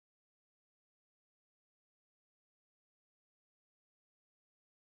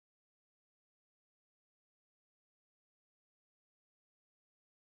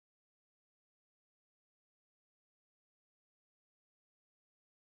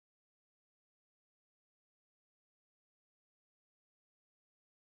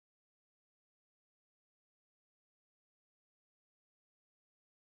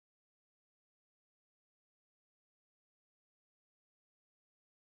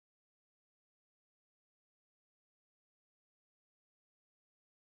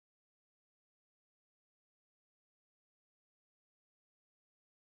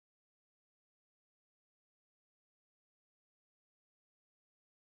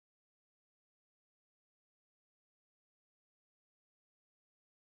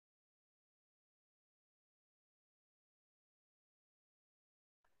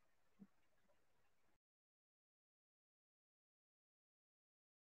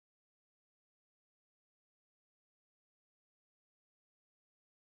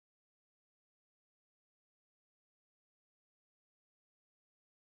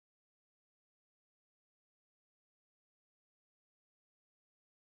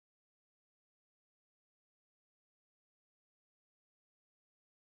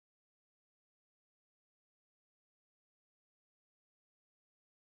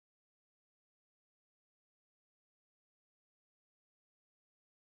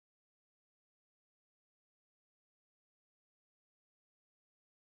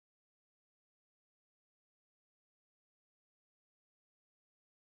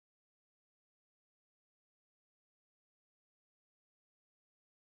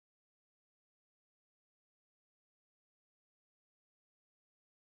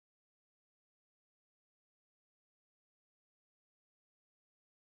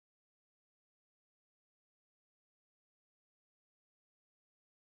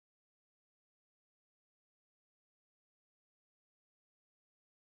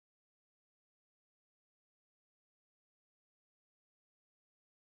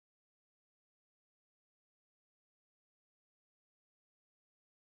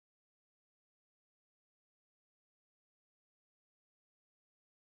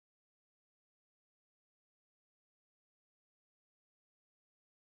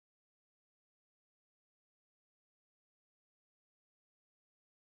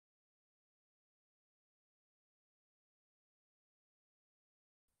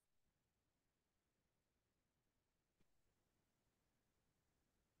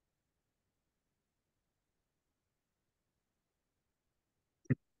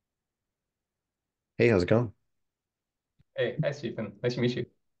Hey, how's it going? Hey, hi Stephen. Nice to meet you.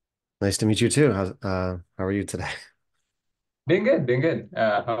 Nice to meet you too. How are you today? Doing good, doing good.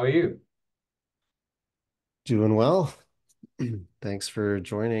 How are you? Doing well. Thanks for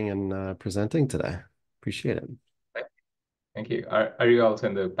joining and presenting today. Appreciate it. Thank you. Are you also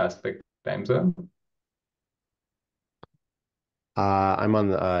in the Pacific time zone? I'm on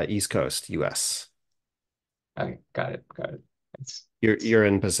the East Coast, US. Okay, got it, got it. It's, You're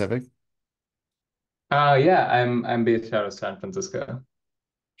in Pacific? yeah, I'm based out of San Francisco.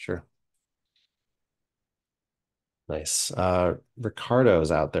 Sure. Nice.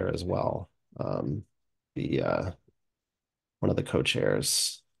 Ricardo's out there as well. Um, the one of the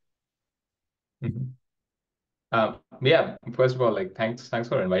co-chairs. Mhm. Yeah, first of all, like thanks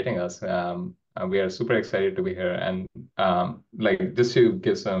for inviting us. We are super excited to be here, and like just to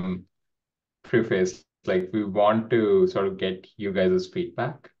give some preface, like we want to sort of get you guys'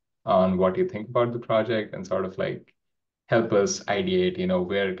 feedback on what you think about the project and sort of like help us ideate,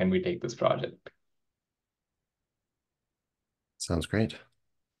 where can we take this project? Sounds great.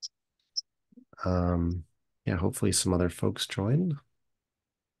 Um, yeah, hopefully some other folks join.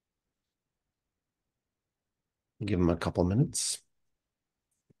 Give them a couple minutes.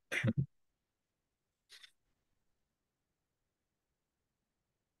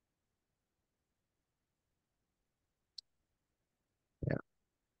 Yeah.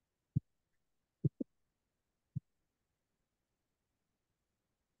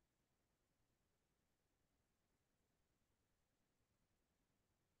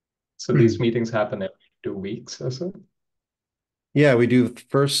 So these meetings happen every 2 weeks or so. Yeah, we do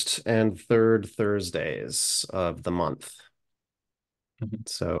first and third Thursdays of the month. Mhm.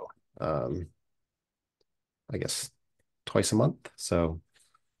 So, um, I guess twice a month. So,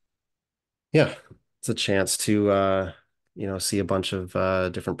 yeah, it's a chance to see a bunch of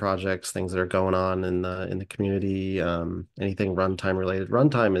different projects, things that are going on in the community, anything runtime related.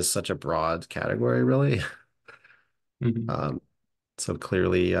 Runtime is such a broad category, really. Mhm. Um, so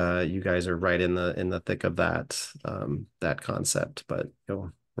clearly, you guys are right in the thick of that concept, but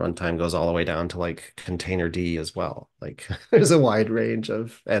runtime goes all the way down to like container D as well. Like there's a wide range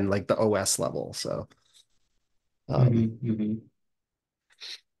of and like the OS level. So um, Mhm. Mhm.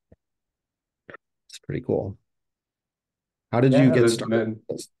 it's pretty cool. How did you Yeah, get started?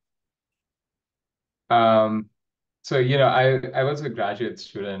 um, so I was a graduate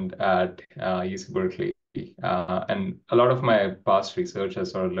student at UC Berkeley, and a lot of my past research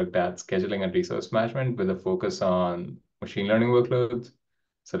has sort of looked at scheduling and resource management with a focus on machine learning workloads.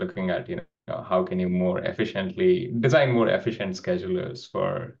 So looking at how can you more efficiently design more efficient schedulers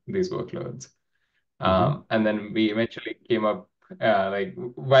for these workloads. Hmm. And then we eventually came up, like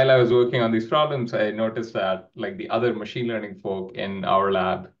while I was working on these problems, I noticed that like the other machine learning folk in our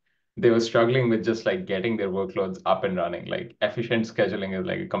lab, they were struggling with just like getting their workloads up and running. Like efficient scheduling is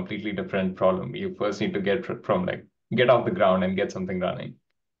like a completely different problem. You first need to from like get off the ground and get something running.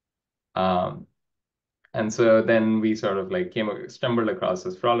 Um, and so then we sort of like stumbled across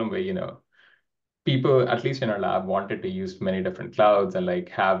this problem where, people, at least in our lab, wanted to use many different clouds and like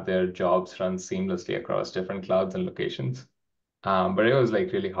have their jobs run seamlessly across different clouds and locations. But it was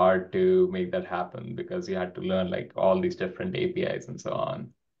like really hard to make that happen because you had to learn like all these different APIs and so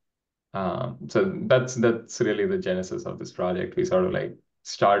on. So that's really the genesis of this project. We sort of like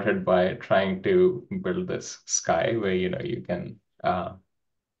started by trying to build this Sky where you can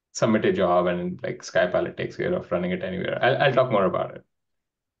submit a job and like SkyPilot takes care of running it anywhere. I'll talk more about it.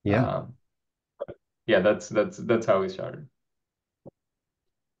 Yeah, Um, yeah, that's how we started.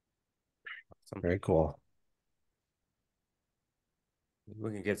 very cool.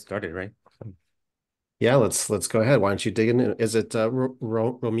 We can get started, right? Yeah, let's go ahead. Why don't you dig in? Is it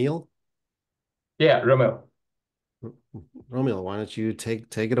Romil? Yeah, Romeo. Romil, why don't you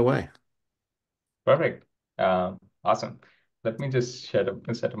take it away? Perfect. Awesome. Let me just set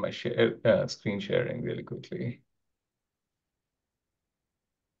up my screen sharing really quickly.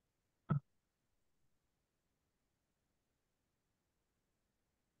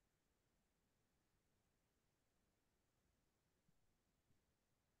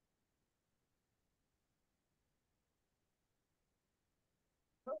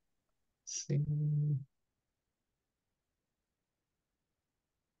 Let's see.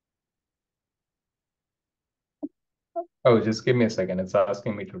 Oh, just give me a second. It's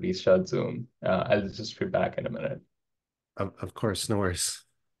asking me to restart Zoom. I'll just be back in a minute. Of course, no worries.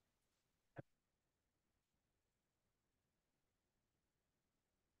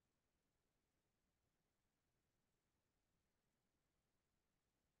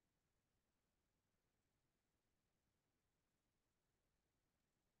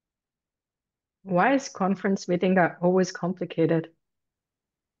 Why is conference meeting always complicated?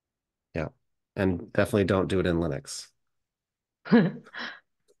 Yeah. And definitely don't do it in Linux.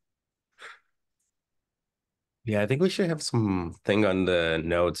 Yeah, I think we should have some thing on the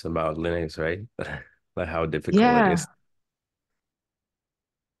notes about Linux, right? Like how difficult it Yeah, is.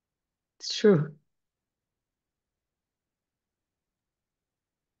 it's true.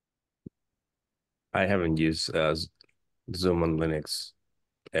 I haven't used Zoom on Linux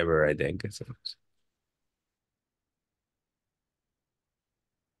ever, I think. So.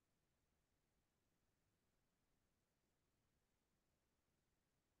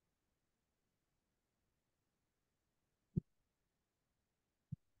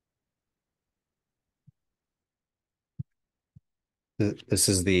 This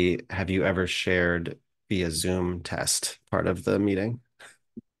is the have you ever shared via Zoom test part of the meeting?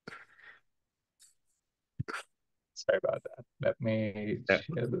 Sorry about that. Let me Yeah.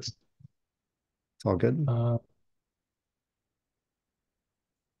 share this. It's all good. All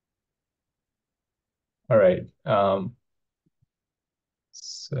right.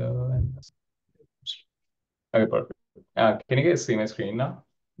 So, okay, perfect. Can you guys see my screen now?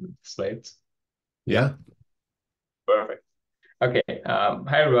 Slides. Yeah. Perfect. Okay.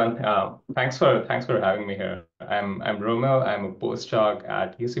 Hi everyone. Thanks for having me here. I'm Romel. I'm a postdoc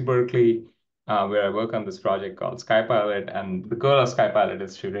at UC Berkeley, where I work on this project called SkyPilot. And the goal of SkyPilot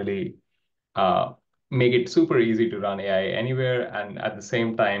is to really uh, make it super easy to run AI anywhere, and at the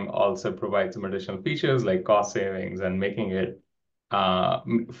same time also provide some additional features like cost savings and making it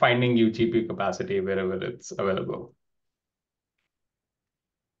finding you GPU capacity wherever it's available.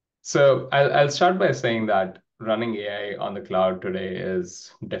 So I'll start by saying that running AI on the cloud today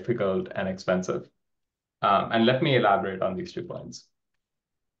is difficult and expensive. And let me elaborate on these 2 points.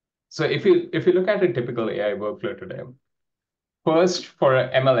 So if you look at a typical AI workflow today, first, for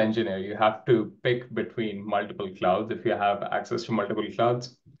an ML engineer, you have to pick between multiple clouds if you have access to multiple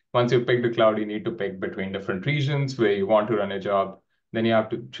clouds. Once you pick the cloud, you need to pick between different regions where you want to run a job. Then you have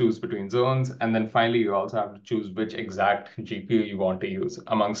to choose between zones. And then finally, you also have to choose which exact GPU you want to use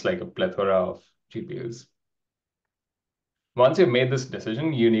amongst like a plethora of GPUs. Once you've made this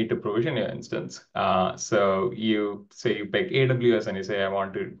decision, you need to provision your instance. So you say you pick AWS and you say, I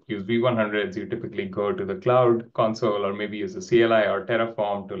want to use V100s. You typically go to the cloud console or maybe use a CLI or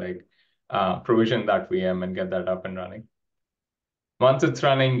Terraform to like provision that VM and get that up and running. Once it's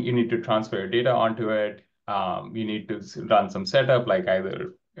running, you need to transfer your data onto it. You need to run some setup, like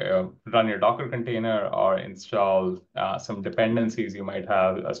either run your Docker container or install some dependencies you might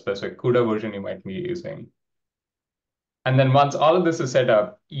have, a specific CUDA version you might be using. And then once all of this is set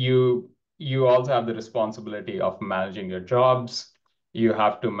up, you also have the responsibility of managing your jobs. You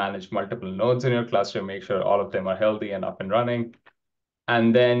have to manage multiple nodes in your cluster, make sure all of them are healthy and up and running.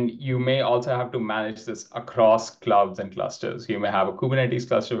 And then you may also have to manage this across clouds and clusters. You may have a Kubernetes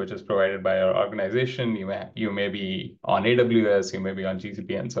cluster, which is provided by your organization. You may be on AWS, you may be on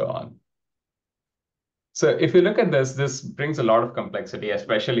GCP, and so on. So if you look at this brings a lot of complexity,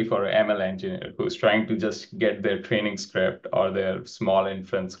 especially for an ML engineer who's trying to just get their training script or their small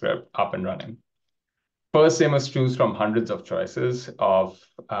inference script up and running. First, they must choose from hundreds of choices of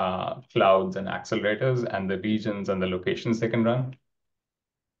clouds and accelerators and the regions and the locations they can run.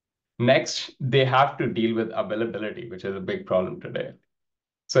 Next, they have to deal with availability, which is a big problem today.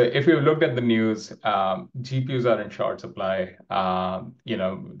 So if you've looked at the news, GPUs are in short supply.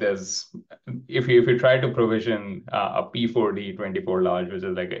 If you try to provision a P4D 24 large, which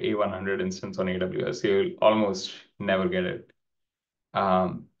is like an A100 instance on AWS, you'll almost never get it.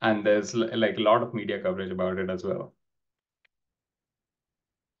 And there's like a lot of media coverage about it as well.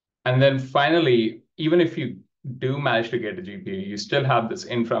 And then finally, even if you do manage to get a GPU, you still have this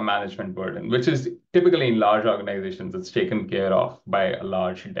infra management burden, which is typically in large organizations, it's taken care of by a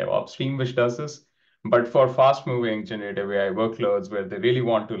large DevOps team, which does this. But for fast moving generative AI workloads where they really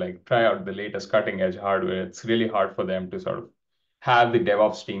want to like try out the latest cutting edge hardware, it's really hard for them to sort of have the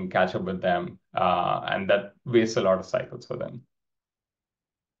DevOps team catch up with them. And that wastes a lot of cycles for them.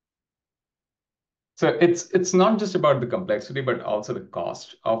 So it's not just about the complexity, but also the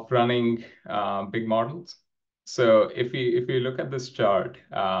cost of running big models. So if you look at this chart,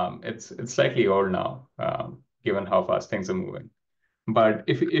 it's slightly old now, given how fast things are moving. But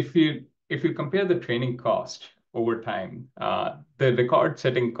if you compare the training cost over time, the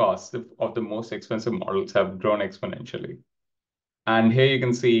record-setting costs of the most expensive models have grown exponentially. And here you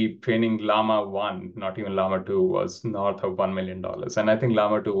can see training Llama 1, not even Llama 2, was north of $1 million. And I think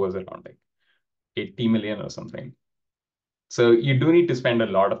Llama 2 was around like 80 million or something. So you do need to spend a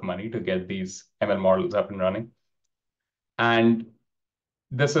lot of money to get these ML models up and running. And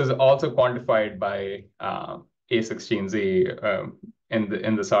this is also quantified by A16Z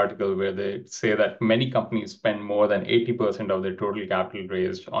in this article, where they say that many companies spend more than 80% of their total capital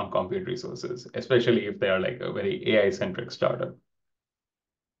raised on compute resources, especially if they are like a very AI-centric startup.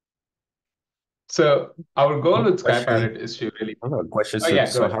 So our goal with Question. SkyPilot is to really. I have a question. Oh So, yeah,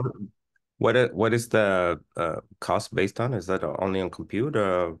 go so ahead. how, what is the cost based on? Is that only on compute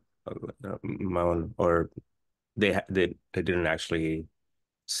or they didn't actually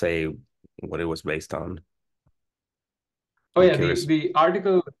say what it was based on? Oh I'm yeah, curious. the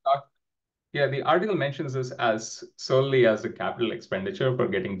article. Yeah, the article mentions this as solely as a capital expenditure for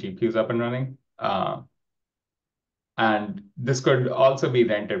getting GPUs up and running. And this could also be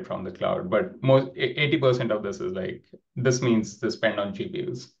rented from the cloud, but most 80% of this is like, this means the spend on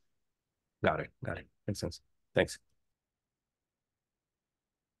GPUs. Got it. Got it. Makes sense. Thanks.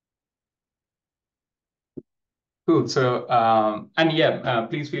 Cool. So, and yeah,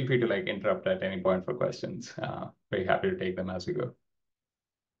 please feel free to like interrupt at any point for questions. Very happy to take them as we go.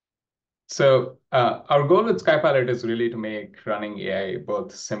 So our goal with SkyPilot is really to make running AI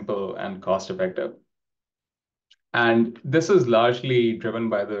both simple and cost effective. And this is largely driven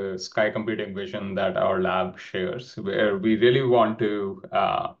by the sky computing vision that our lab shares, where we really want to,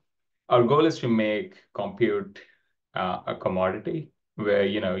 our goal is to make compute a commodity, where,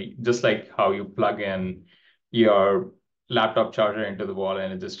 just like how you plug in your laptop charger into the wall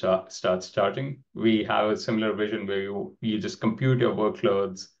and it just starts charging, we have a similar vision where you just compute your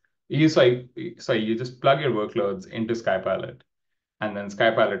workloads. You just plug your workloads into SkyPilot, and then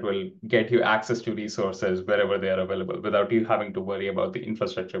SkyPilot will get you access to resources wherever they are available without you having to worry about the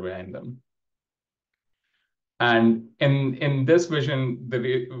infrastructure behind them. And in this vision,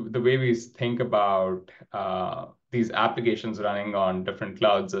 the way we think about these applications running on different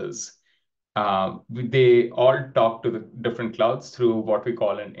clouds is they all talk to the different clouds through what we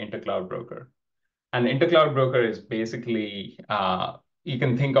call an intercloud broker. An intercloud broker is basically, you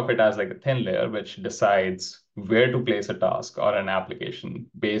can think of it as like a thin layer, which decides where to place a task or an application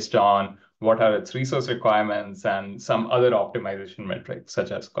based on what are its resource requirements and some other optimization metrics,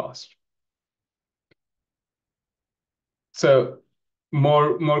 such as cost. So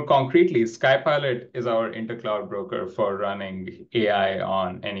more concretely, SkyPilot is our intercloud broker for running AI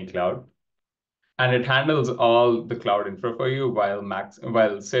on any cloud. And it handles all the cloud infra for you while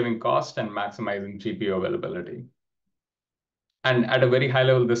saving cost and maximizing GPU availability. And at a very high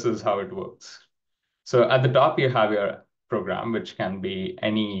level, this is how it works. So at the top, you have your program, which can be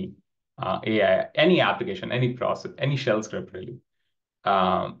any AI, any application, any process, any shell script, really.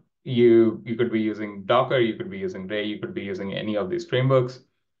 You could be using Docker, you could be using Ray, you could be using any of these frameworks.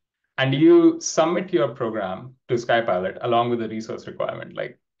 And you submit your program to SkyPilot along with the resource requirement,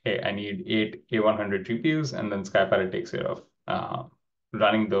 like, hey, I need 8 A100 GPUs, and then SkyPilot takes care of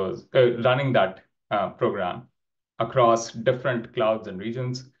running that program across different clouds and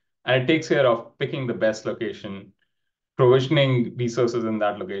regions. And it takes care of picking the best location, provisioning resources in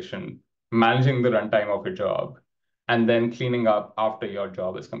that location, managing the runtime of your job, and then cleaning up after your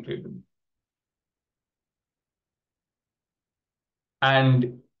job is completed.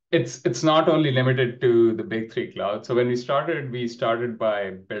 And it's not only limited to the big three clouds. So when we started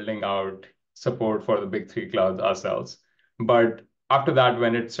by building out support for the big three clouds ourselves. But after that,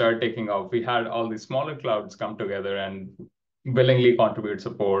 when it started taking off, we had all these smaller clouds come together and willingly contribute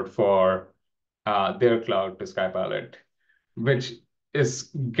support for their cloud to SkyPilot, which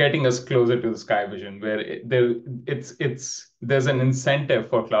is getting us closer to the Sky Vision, where there's an incentive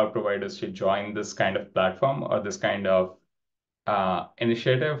for cloud providers to join this kind of platform or this kind of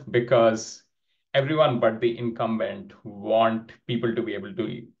initiative, because everyone but the incumbent want people to be able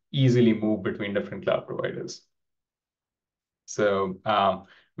to easily move between different cloud providers. So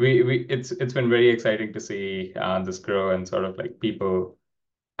it's been very exciting to see this grow and sort of like people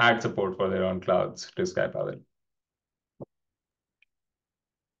add support for their own clouds to SkyPilot.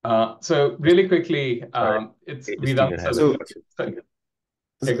 So really quickly, we done Stephen has a So question. sorry.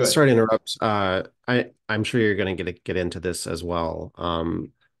 Okay, go ahead. sorry to interrupt. I'm sure you're going to get into this as well.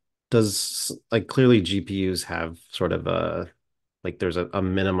 Does like clearly GPUs have sort of there's a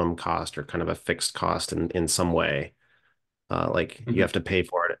minimum cost or kind of a fixed cost in some way. Like you have to pay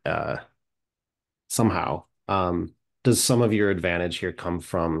for it somehow. Does some of your advantage here come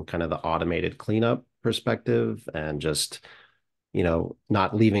from kind of the automated cleanup perspective and just,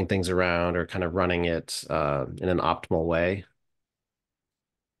 not leaving things around or kind of running it in an optimal way?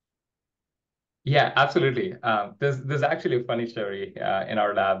 Yeah, absolutely. There's actually a funny story in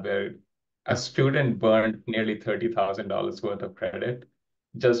our lab where a student burned nearly $30,000 worth of credit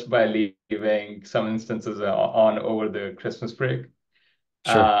just by leaving some instances on over the Christmas break.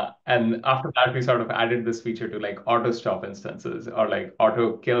 Sure. And after that, we sort of added this feature to like auto stop instances or like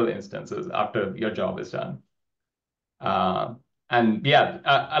auto kill instances after your job is done. Uh, and yeah,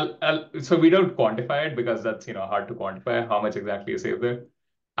 so we don't quantify it because that's hard to quantify how much exactly you save there.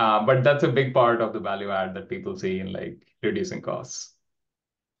 But that's a big part of the value add that people see in like reducing costs.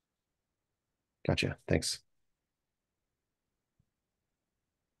 Gotcha. Thanks.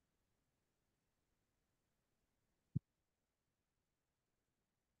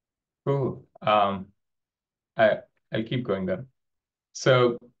 Cool. I'll keep going then.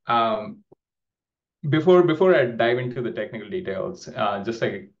 So before I dive into the technical details, just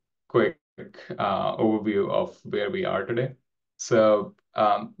like a quick overview of where we are today. So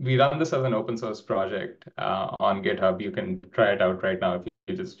we run this as an open source project on GitHub. You can try it out right now if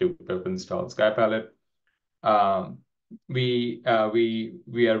you just do pip install SkyPilot. Um, we are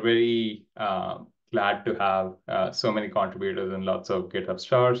very glad to have so many contributors and lots of GitHub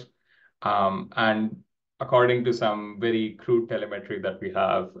stars. And according to some very crude telemetry that we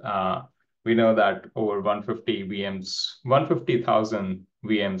have, we know that over 150 VMs, 150,000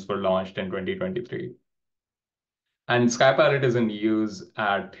 VMs were launched in 2023. And SkyPilot is in use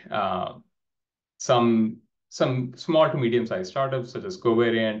at some small to medium-sized startups such as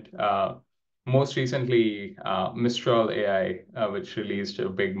Covariant. Most recently, Mistral AI, which released a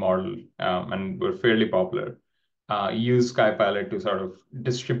big model and were fairly popular, use SkyPilot to sort of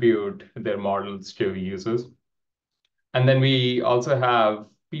distribute their models to users. And then we also have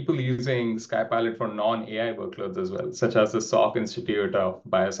people using SkyPilot for non-AI workloads as well, such as the Salk Institute of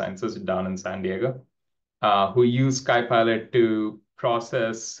Biosciences down in San Diego, who use SkyPilot to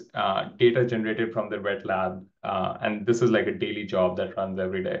process data generated from their wet lab. And this is like a daily job that runs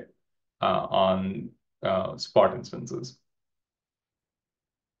every day on Spot instances.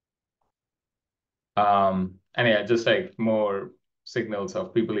 And yeah, just like more signals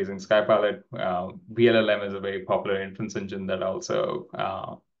of people using SkyPilot. VLLM is a very popular inference engine that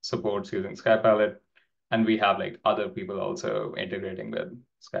also supports using SkyPilot. And we have like other people also integrating with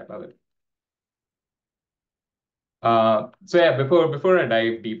SkyPilot. So yeah, before I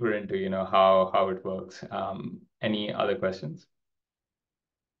dive deeper into how it works, any other questions?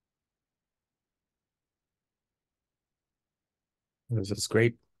 This is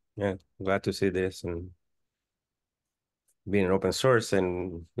great. Yeah, glad to see this and being an open source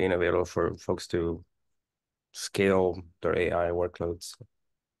and being available for folks to scale their AI workloads.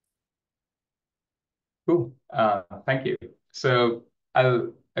 Cool. Thank you. So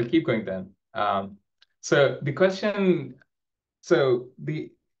I'll keep going then. So the question, so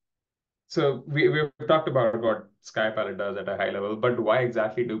the so we've talked about what SkyPilot does at a high level, but why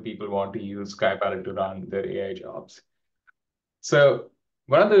exactly do people want to use SkyPilot to run their AI jobs? So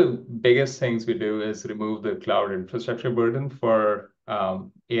one of the biggest things we do is remove the cloud infrastructure burden for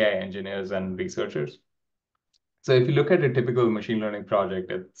AI engineers and researchers. So if you look at a typical machine learning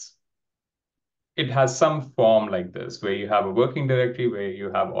project, it has some form like this, where you have a working directory, where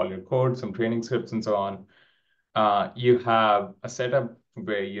you have all your code, some training scripts, and so on. You have a setup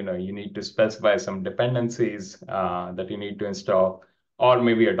where you need to specify some dependencies that you need to install, or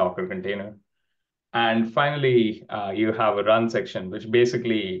maybe a Docker container. And finally, you have a run section, which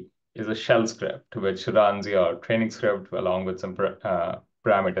basically is a shell script, which runs your training script along with some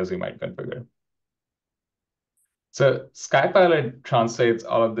parameters you might configure. So SkyPilot translates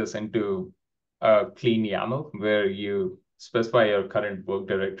all of this into a clean YAML where you specify your current work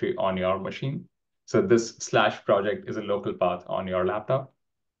directory on your machine. So this slash project is a local path on your laptop.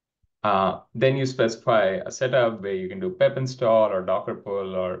 Then you specify a setup where you can do pip install or Docker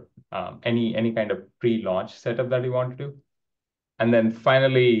pull or any kind of pre-launch setup that you want to do. And then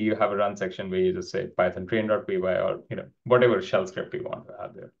finally, you have a run section where you just say Python train.py or whatever shell script you want to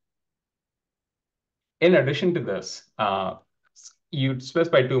have there. In addition to this, you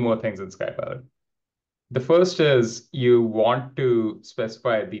specify two more things in SkyPilot. The first is you want to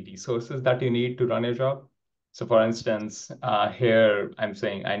specify the resources that you need to run your job. So for instance, here I'm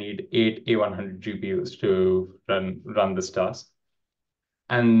saying I need 8 A100 GPUs to run this task.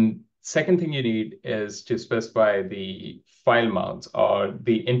 And second thing you need is to specify the file mounts or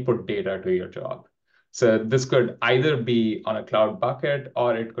the input data to your job. So this could either be on a cloud bucket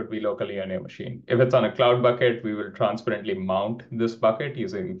or it could be locally on your machine. If it's on a cloud bucket, we will transparently mount this bucket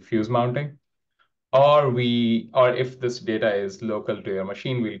using fuse mounting. Or if this data is local to your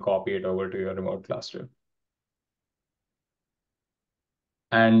machine, we'll copy it over to your remote cluster.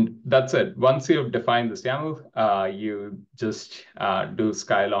 And that's it. Once you've defined this YAML, you just do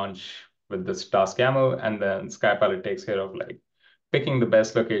sky launch with this task YAML, and then SkyPilot takes care of like picking the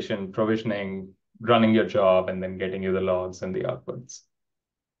best location, provisioning, running your job, and then getting you the logs and the outputs.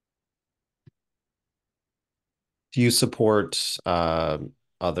 Do you support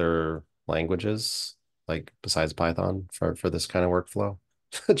other languages like besides Python for this kind of workflow?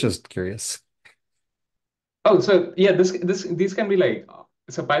 Just curious. Oh, so yeah, these can be like,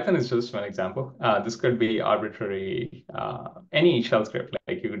 so Python is just one example. This could be arbitrary, any shell script.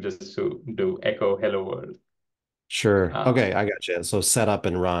 Like you could just do echo hello world. Sure. Uh, Okay, I got you. So set up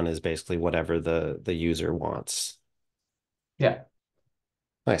and run is basically whatever the user wants. yeah.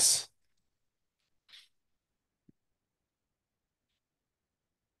 Nice.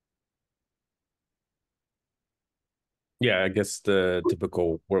 Yeah, I guess the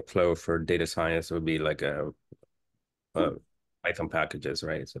typical workflow for data science would be like a Python packages,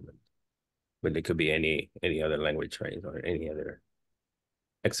 right? So, but it could be any other language, right, or any other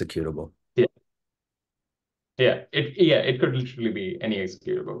executable. Yeah. It could literally be any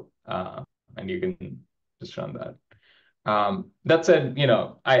executable, and you can just run that. That said,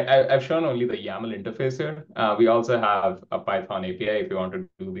 I've shown only the YAML interface here. We also have a Python API if you want to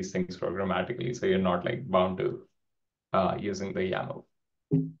do these things programmatically, so you're not like bound to using the YAML.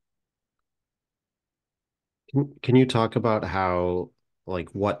 Can you talk about how like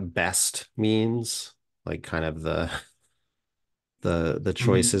what best means? Like kind of the Mhm.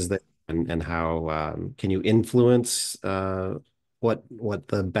 choices that and how can you influence what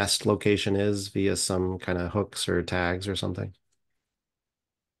the best location is via some kind of hooks or tags or something?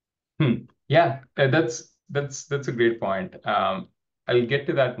 Yeah, that's a great point. I'll get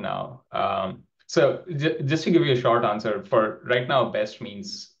to that now. So just to give you a short answer, for right now, best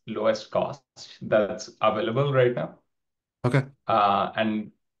means lowest cost that's available right now. Okay,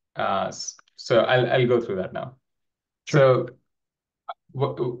 And so I'll go through that now. sure. So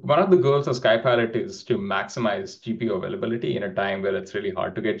one of the goals of SkyPilot is to maximize GPU availability in a time where it's really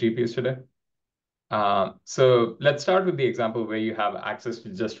hard to get GPUs today. So let's start with the example where you have access to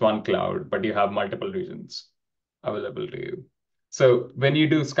just one cloud, but you have multiple regions available to you. So when you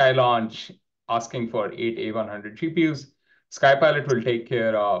do Skylaunch asking for 8 A100 GPUs, SkyPilot will take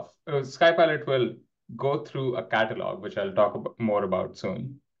care of, SkyPilot will go through a catalog, which I'll talk more about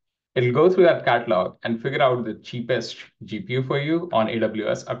soon. It'll go through that catalog and figure out the cheapest GPU for you on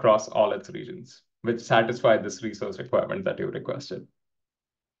AWS across all its regions, which satisfy this resource requirement that you requested.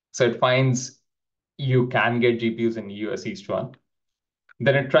 So it finds you can get GPUs in US East 1.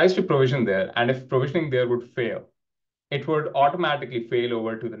 Then it tries to provision there. And if provisioning there would fail, it would automatically fail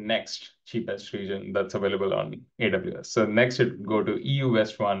over to the next cheapest region that's available on AWS. So next it would go to EU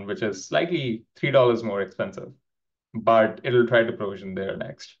West 1, which is slightly $3 more expensive, but it'll try to provision there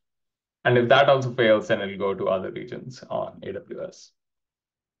next. And if that also fails, then it'll go to other regions on AWS.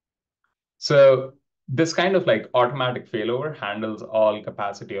 So this kind of like automatic failover handles all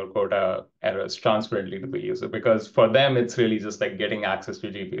capacity or quota errors transparently to the user, because for them, it's really just like getting access to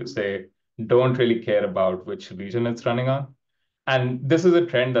GPUs. They don't really care about which region it's running on. And this is a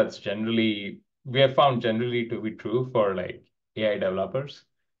trend that's we have found generally to be true for like AI developers,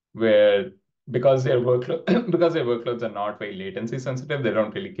 where because their workload because their workloads are not very latency sensitive, they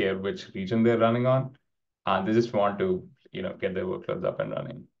don't really care which region they're running on. And they just want to, get their workloads up and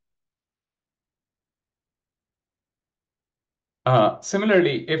running.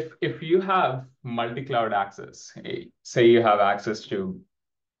 Similarly, if you have multi-cloud access, say you have access to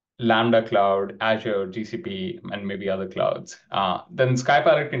Lambda Cloud, Azure, GCP, and maybe other clouds, then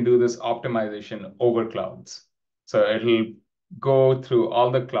SkyPilot can do this optimization over clouds. So it'll go through all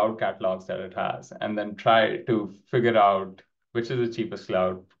the cloud catalogs that it has and then try to figure out which is the cheapest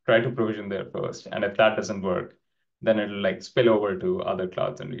cloud, try to provision there first. And if that doesn't work, then it'll like spill over to other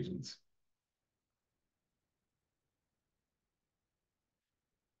clouds and regions.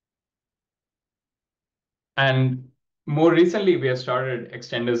 And more recently, we have started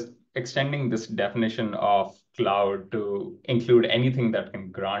extending this definition of cloud to include anything that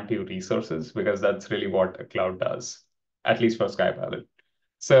can grant you resources, because that's really what a cloud does, at least for SkyPilot.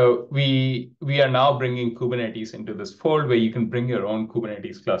 So we are now bringing Kubernetes into this fold where you can bring your own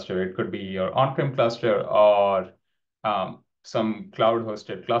Kubernetes cluster. It could be your on-prem cluster or some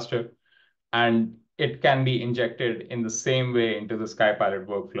cloud-hosted cluster, and it can be injected in the same way into the SkyPilot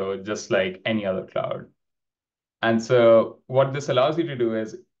workflow, just like any other cloud. And so what this allows you to do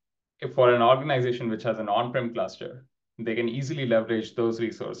is, if for an organization which has an on-prem cluster, they can easily leverage those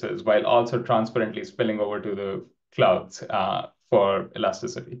resources while also transparently spilling over to the clouds for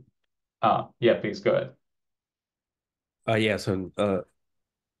elasticity. Yeah, please go ahead. Yeah, so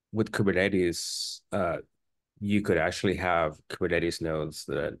with Kubernetes, you could actually have Kubernetes nodes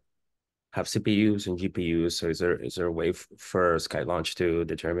that have CPUs and GPUs. So is there a way for Skylaunch to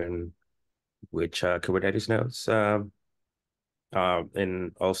determine which Kubernetes nodes?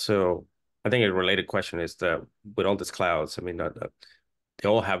 And also I think a related question is that with all these clouds, I mean, they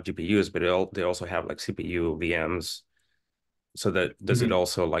all have GPUs, but they also have like CPU VMs. So that does it Mhm.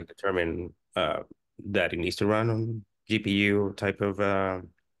 also like determine that it needs to run on GPU type of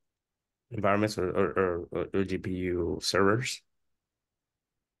environments or GPU servers?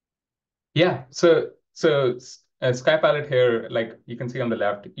 Yeah. SkyPilot here, like you can see on the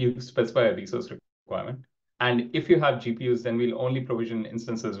left, you specify a resource requirement. And if you have GPUs, then we'll only provision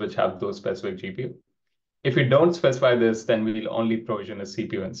instances which have those specific GPU. If you don't specify this, then we'll only provision a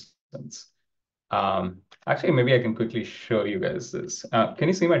CPU instance. Actually, maybe I can quickly show you guys this. Can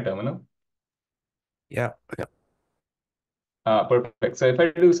you see my terminal? Yeah. Yeah. Perfect. So if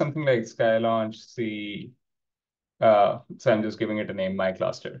I do something like skylaunch C, so I'm just giving it a name, my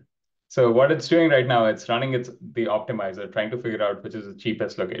cluster. So what it's doing right now, it's running the optimizer, trying to figure out which is the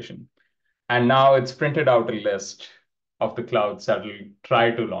cheapest location. And now it's printed out a list of the clouds that will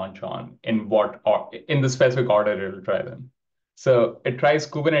try to launch on in the specific order it'll try them. So it tries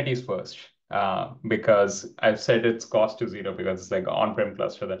Kubernetes first because I've set its cost to 0 because it's like an on-prem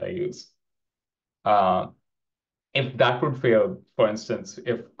cluster that I use. Uh, if that would fail, for instance,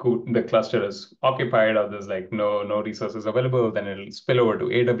 if the cluster is occupied or there's like no resources available, then it'll spill over to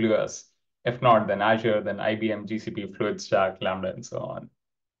AWS. If not, then Azure, then IBM, GCP, FluidStack, Lambda, and so on.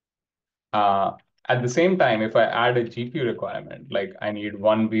 At the same time, if I add a GPU requirement, like I need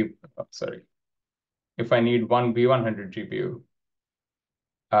if I need one V100 GPU,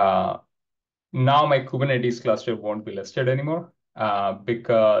 now my Kubernetes cluster won't be listed anymore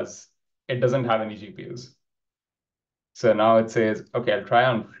because it doesn't have any GPUs. So now it says, okay, I'll try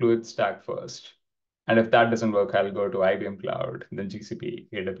on FluidStack first. And if that doesn't work, I'll go to IBM Cloud, then GCP,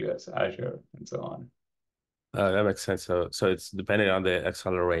 AWS, Azure, and so on. That makes sense. So it's dependent on the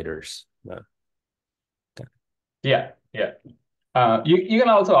accelerators. Yeah, yeah. You can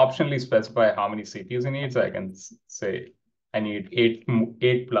also optionally specify how many CPUs you need. So I can say I need eight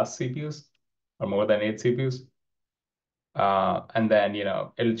plus CPUs or more than 8 CPUs. And then,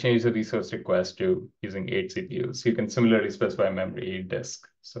 it'll change the resource request to using 8 CPUs. You can similarly specify memory, disk,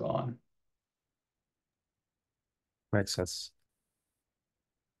 so on. Makes sense.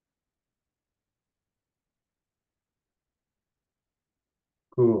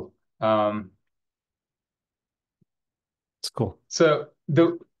 Cool. It's cool. So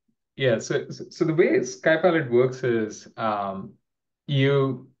the the way SkyPilot works is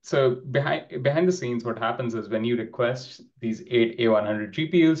behind the scenes, what happens is when you request these 8 A100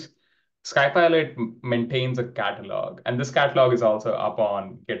 GPUs, SkyPilot maintains a catalog, and this catalog is also up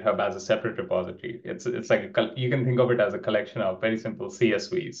on GitHub as a separate repository. It's like you can think of it as a collection of very simple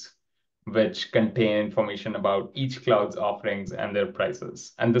CSVs, which contain information about each cloud's offerings and their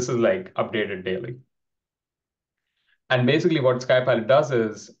prices. And this is like updated daily. And basically what SkyPilot does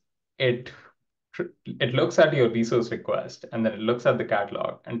is it it looks at your resource request and then it looks at the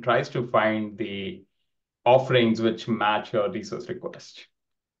catalog and tries to find the offerings which match your resource request.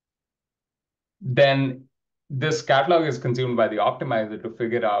 Then this catalog is consumed by the optimizer to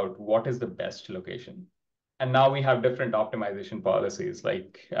figure out what is the best location. And now we have different optimization policies,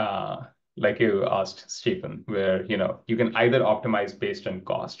 like you asked, Stephen, where you can either optimize based on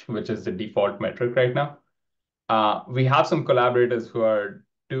cost, which is the default metric right now. We have some collaborators who are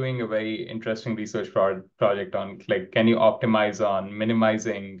doing a very interesting research project on like, can you optimize on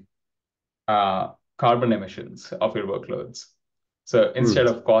minimizing carbon emissions of your workloads? So instead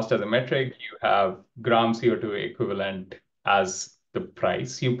of cost as a metric, you have gram CO2 equivalent as the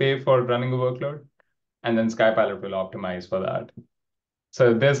price you pay for running a workload. And then SkyPilot will optimize for that.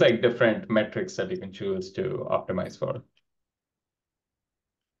 So there's like different metrics that you can choose to optimize for.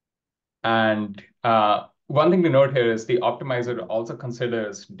 And one thing to note here is the optimizer also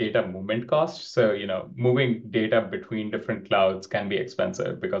considers data movement costs. So, moving data between different clouds can be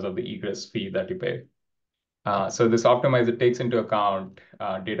expensive because of the egress fee that you pay. So this optimizer takes into account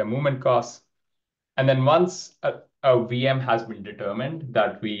data movement costs. And then once a VM has been determined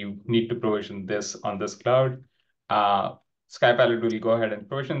that we need to provision this on this cloud, SkyPilot will go ahead and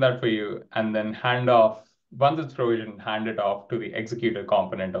provision that for you and then once it's provisioned, hand it off to the executor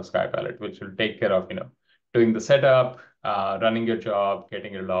component of SkyPilot, which will take care of, doing the setup, running your job,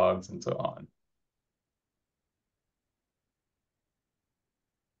 getting your logs, and so on.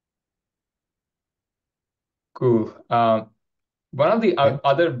 Cool. One of the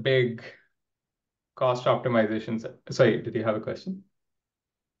other big cost optimizations. Sorry, did you have a question?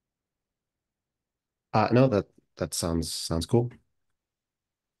 No, that sounds cool.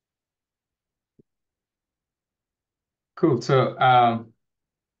 Cool. So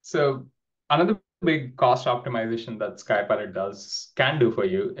another big cost optimization that SkyPilot can do for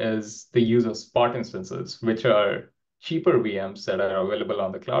you is the use of spot instances, which are cheaper VMs that are available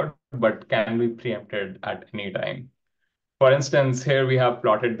on the cloud, but can be preempted at any time. For instance, here we have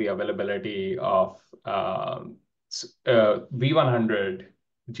plotted the availability of V100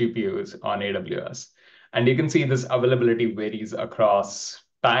 GPUs on AWS. And you can see this availability varies across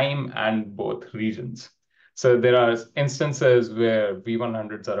time and both regions. So there are instances where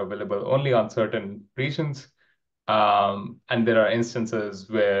V100s are available only on certain regions. And there are instances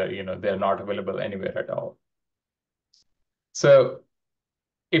where they're not available anywhere at all. So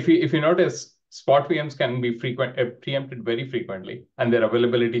if you notice, spot VMs can be preempted very frequently, and their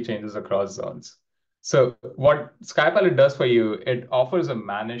availability changes across zones. So what SkyPilot does for you, it offers a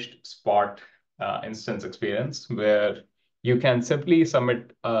managed spot instance experience where you can simply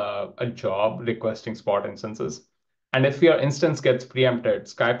submit a job requesting spot instances. And if your instance gets preempted,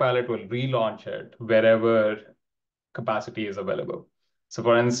 SkyPilot will relaunch it wherever capacity is available. So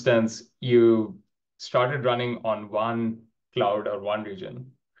for instance, you started running on one cloud or one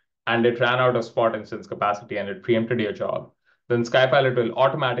region, and it ran out of spot instance capacity and it preempted your job, then SkyPilot will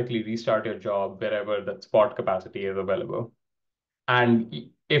automatically restart your job wherever that spot capacity is available.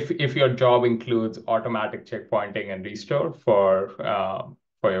 And if your job includes automatic checkpointing and restore for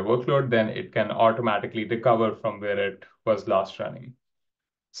your workload, then it can automatically recover from where it was last running.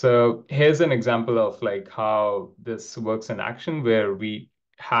 So here's an example of like how this works in action, where we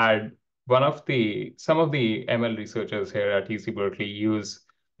had some of the ML researchers here at UC Berkeley use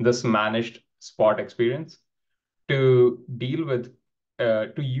this managed spot experience to deal with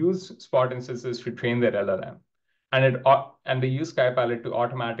to use spot instances to train their LLM, and they use SkyPilot to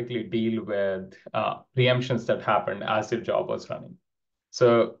automatically deal with preemptions that happened as their job was running.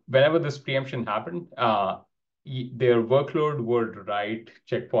 So whenever this preemption happened, their workload would write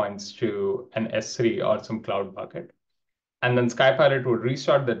checkpoints to an S3 or some cloud bucket. And then SkyPilot would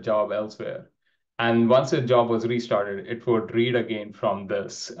restart that job elsewhere. And once the job was restarted, it would read again from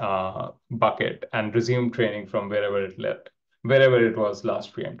this bucket and resume training from wherever it was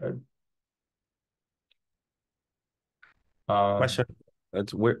last preempted. Question.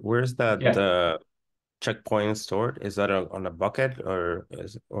 Where's that Yeah. checkpoint stored? Is that on a bucket, or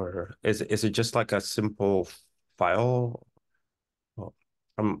is it just like a simple file? Well,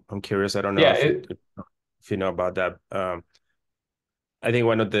 I'm curious. I don't know Yeah. if you know about that. I think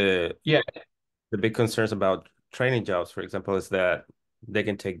one of the Yeah. big concerns about training jobs, for example, is that they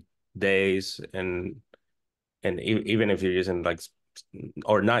can take days, and even if you're using like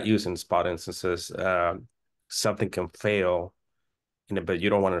or not using spot instances, something can fail, but you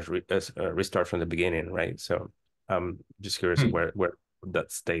don't want to restart from the beginning, right? So I'm just curious where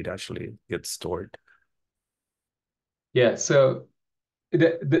that state actually gets stored. Yeah. So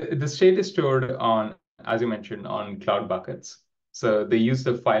the state is stored on, as you mentioned, on cloud buckets. So they use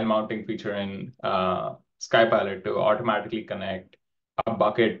the file mounting feature in SkyPilot to automatically connect a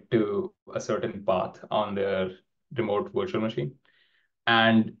bucket to a certain path on their remote virtual machine.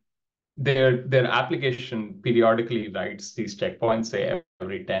 And their application periodically writes these checkpoints, say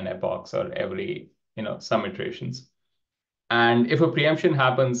every 10 epochs or every some iterations. And if a preemption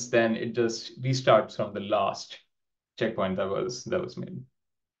happens, then it just restarts from the last checkpoint that was made.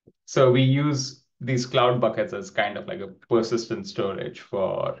 So we use these cloud buckets as kind of like a persistent storage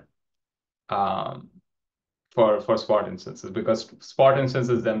for spot instances, because spot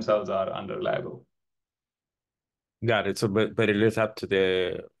instances themselves are unreliable. Got it. So, but it is up to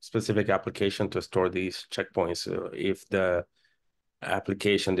the specific application to store these checkpoints. So if the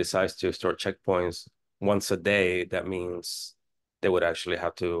application decides to store checkpoints once a day, that means they would actually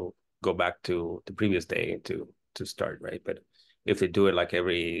have to go back to the previous day to start, right? But if they do it like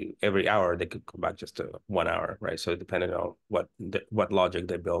every hour, they could go back just to 1 hour, right? So depending on what logic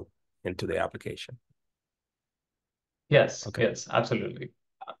they build into the application. Yes, Okay. yes, absolutely.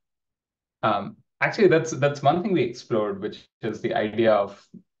 Actually, that's one thing we explored, which is the idea of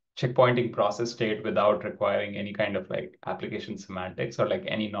checkpointing process state without requiring any kind of like application semantics or like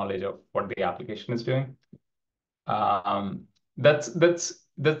any knowledge of what the application is doing. That's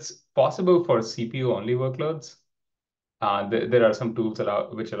possible for CPU only workloads. There are some tools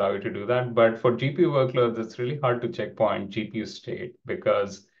which allow you to do that, but for GPU workloads, it's really hard to checkpoint GPU state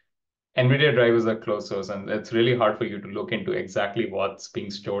because NVIDIA drivers are closed source, and it's really hard for you to look into exactly what's being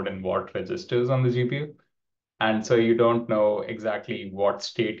stored in what registers on the GPU. And so you don't know exactly what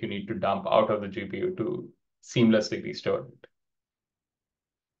state you need to dump out of the GPU to seamlessly restore it.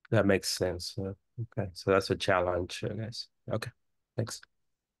 That makes sense. Okay, so that's a challenge, I guess. Okay, thanks.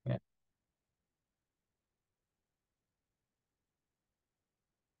 Yeah.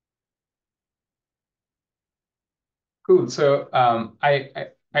 Cool. So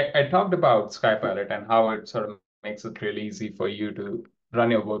I talked about SkyPilot and how it sort of makes it really easy for you to run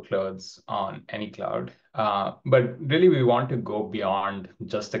your workloads on any cloud. But really, we want to go beyond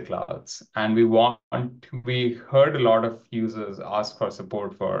just the clouds, and we heard a lot of users ask for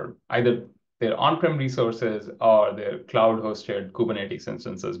support for either their on-prem resources or their cloud-hosted Kubernetes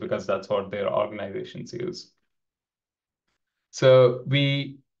instances because that's what their organizations use. So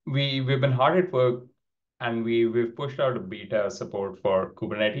we've been hard at work and we've pushed out a beta support for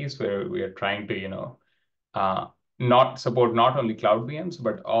Kubernetes where we are trying to, uh, not support not only cloud VMs,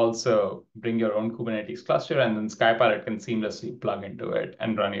 but also bring your own Kubernetes cluster, and then SkyPilot can seamlessly plug into it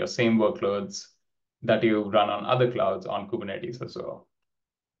and run your same workloads that you run on other clouds on Kubernetes as well.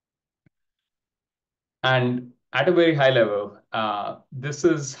 And at a very high level, this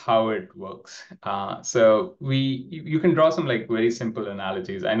is how it works. So you can draw some like very simple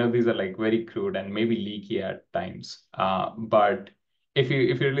analogies. I know these are like very crude and maybe leaky at times, but if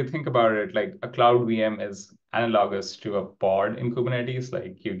you really think about it, like a cloud VM is analogous to a pod in Kubernetes.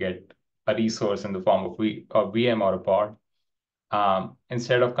 Like you get a resource in the form of a VM or a pod.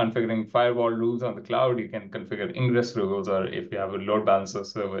 Instead of configuring firewall rules on the cloud, you can configure ingress rules, or if you have a load balancer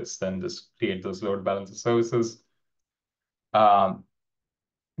service, then just create those load balancer services. Um,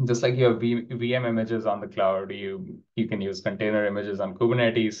 just like you have VM images on the cloud, you can use container images on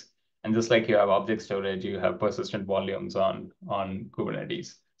Kubernetes. And just like you have object storage, you have persistent volumes on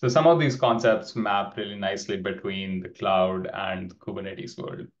Kubernetes. So some of these concepts map really nicely between the cloud and Kubernetes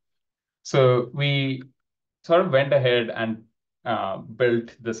world. So we sort of went ahead and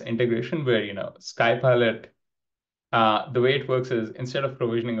built this integration where, SkyPilot, the way it works is instead of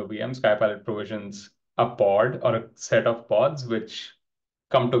provisioning a VM, SkyPilot provisions a pod or a set of pods which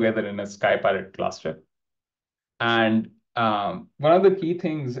come together in a SkyPilot cluster. And one of the key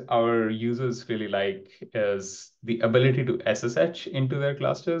things our users really like is the ability to SSH into their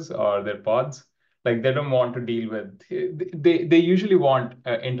clusters or their pods. Like they don't want to deal with, they usually want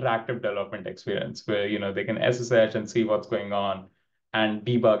an interactive development experience where, they can SSH and see what's going on and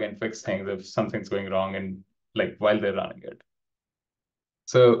debug and fix things if something's going wrong and like while they're running it.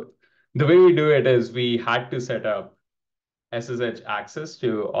 So the way we do it is we had to set up SSH access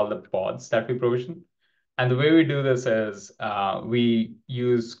to all the pods that we provision. And the way we do this is we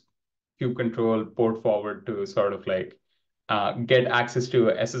use kubectl port forward to sort of like get access to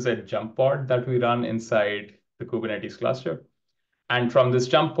a SSH jump pod that we run inside the Kubernetes cluster. And from this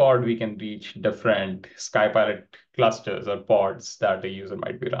jump pod, we can reach different SkyPilot clusters or pods that a user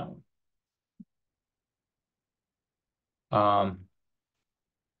might be running. Um,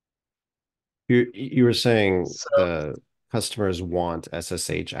 You were saying so the customers want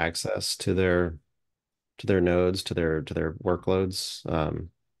SSH access to their nodes, to their workloads.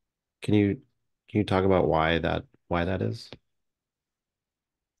 Can you talk about why that is?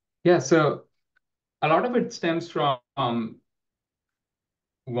 yeah, so a lot of it stems from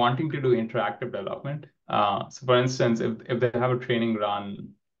wanting to do interactive development. So for instance, if they have a training run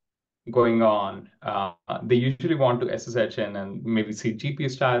going on, they usually want to SSH in and maybe see GPU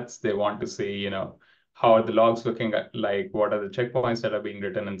stats. They want to see, how are the logs looking like, what are the checkpoints that are being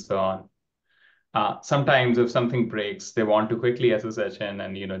written and so on. Sometimes if something breaks, they want to quickly SSH in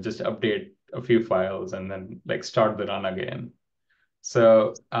and, just update a few files and then like start the run again.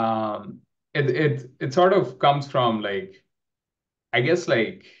 So it sort of comes from like, I guess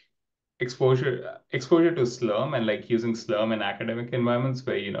like exposure to Slurm and like using Slurm in academic environments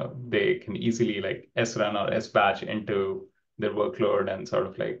where they can easily like srun or sbatch into their workload and sort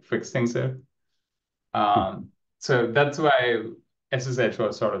of like fix things there. So that's why SSH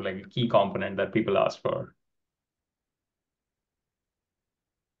was sort of like a key component that people asked for.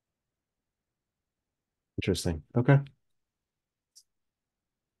 Interesting. Okay.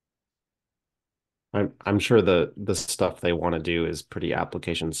 I'm sure the stuff they want to do is pretty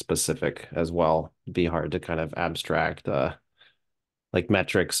application specific as well. It'd be hard to kind of abstract like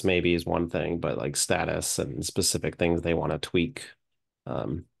metrics maybe is one thing, but like status and specific things they want to tweak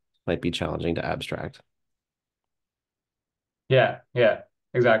might be challenging to abstract. Yeah,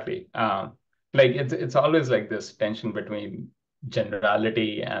 exactly. Like it's always like this tension between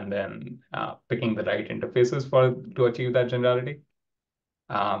generality and then picking the right interfaces to achieve that generality.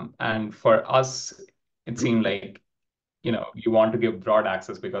 And for us, it seemed like, you want to give broad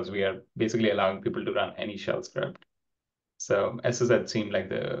access because we are basically allowing people to run any shell script. So SSH seemed like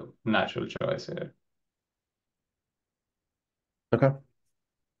the natural choice here. Okay.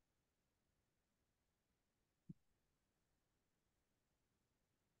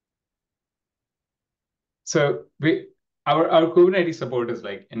 So our Kubernetes support is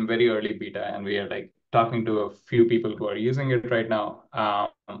like in very early beta, and we are like talking to a few people who are using it right now.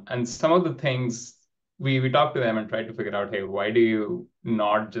 And some of the things we talked to them and tried to figure out, hey, why do you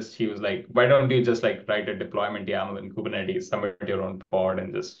not just use like, why don't you just like write a deployment YAML in Kubernetes, submit your own pod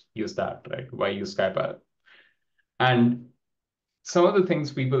and just use that, right? Why use SkyPilot? And some of the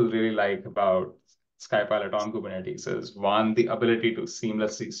things people really like about SkyPilot on Kubernetes is one, the ability to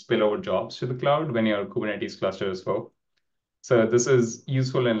seamlessly spill over jobs to the cloud when your Kubernetes cluster is full. So this is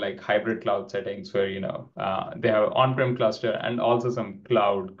useful in like hybrid cloud settings where, they have on-prem cluster and also some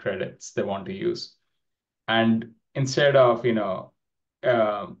cloud credits they want to use. And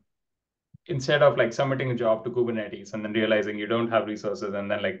um, instead of like submitting a job to Kubernetes and then realizing you don't have resources and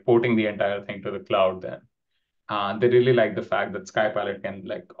then like porting the entire thing to the cloud, then they really like the fact that SkyPilot can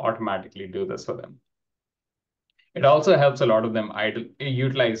like automatically do this for them. It also helps a lot of them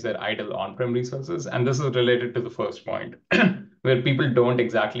utilize their idle on-prem resources. And this is related to the first point, where people don't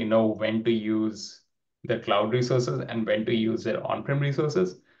exactly know when to use their cloud resources and when to use their on-prem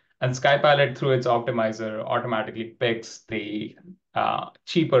resources. And SkyPilot, through its optimizer, automatically picks the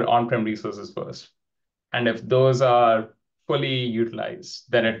cheaper on-prem resources first. And if those are fully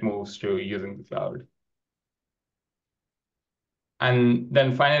utilized, then it moves to using the cloud. And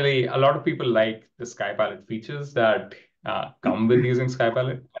then finally, a lot of people like the SkyPilot features that come with using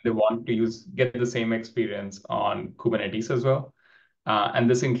SkyPilot, and they want to get the same experience on Kubernetes as well. And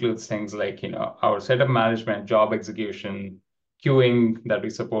this includes things like, our setup management, job execution, queuing that we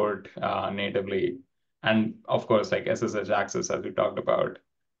support natively, and of course, like SSH access, as we talked about.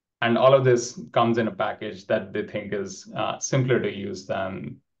 And all of this comes in a package that they think is simpler to use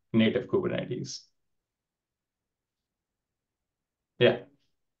than native Kubernetes. Yeah.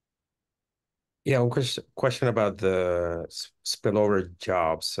 Yeah, one question about the spillover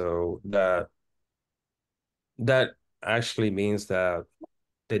job. So that actually means that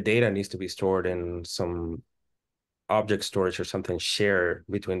the data needs to be stored in some object storage or something shared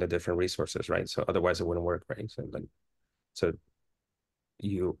between the different resources, right? So otherwise it wouldn't work, right? So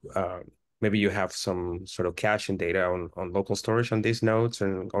you maybe you have some sort of caching data on local storage on these nodes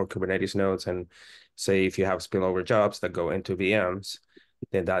or Kubernetes nodes, and say if you have spillover jobs that go into VMs,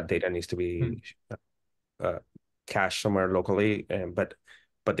 then that data needs to be cached somewhere locally, but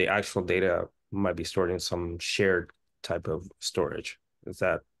the actual data might be stored in some shared type of storage. Is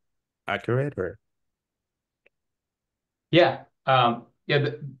that accurate or? Yeah,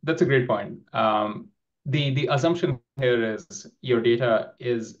 that's a great point. The assumption here is your data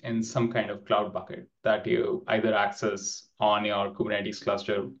is in some kind of cloud bucket that you either access on your Kubernetes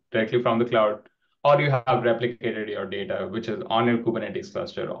cluster directly from the cloud, or you have replicated your data, which is on your Kubernetes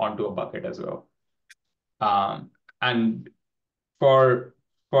cluster, onto a bucket as well. And for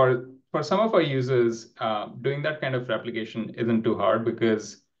for some of our users, doing that kind of replication isn't too hard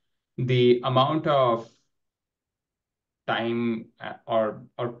because the amount of time or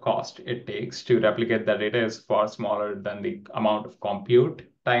cost it takes to replicate that data is far smaller than the amount of compute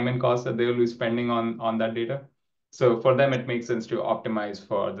time and cost that they will be spending on that data. So for them, it makes sense to optimize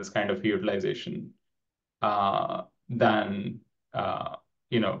for this kind of utilization than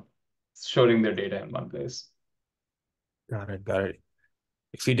you know storing their data in one place. Got it. Got it.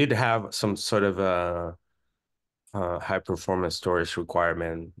 If you did have some sort of high performance storage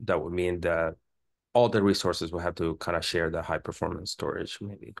requirement, that would mean that all the resources will have to kind of share the high performance storage,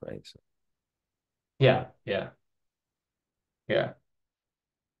 maybe, right? So, Yeah, yeah, yeah.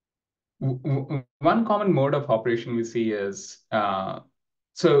 One common mode of operation we see is so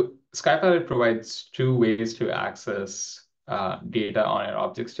SkyPilot provides two ways to access data on our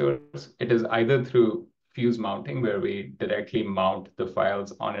object stores. It is either through fuse mounting, where we directly mount the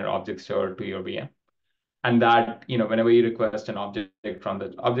files on your object store to your VM. And that, whenever you request an object from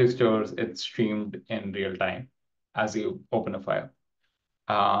the object stores, it's streamed in real time as you open a file.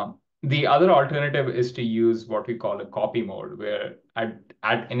 The other alternative is to use what we call a copy mode, where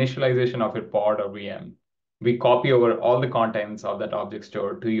at initialization of your pod or VM, we copy over all the contents of that object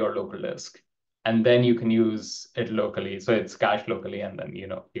store to your local disk. And then you can use it locally. So it's cached locally, and then, you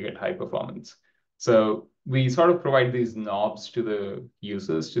get high performance. So we sort of provide these knobs to the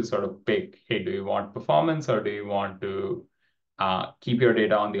users to sort of pick, hey, do you want performance or do you want to keep your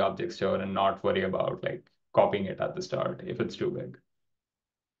data on the object store and not worry about like copying it at the start if it's too big?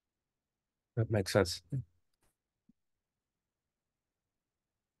 that makes sense.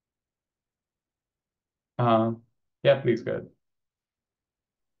 Yeah, please go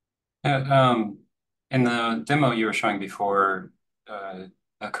ahead. In the demo you were showing before, a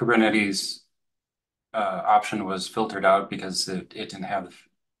Kubernetes option was filtered out because it didn't have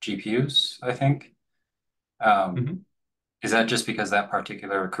GPUs, I think. is that just because that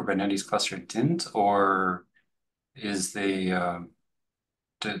particular Kubernetes cluster didn't, or is do,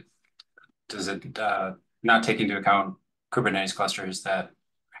 does it not take into account Kubernetes clusters that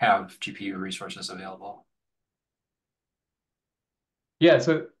have GPU resources available? Yeah,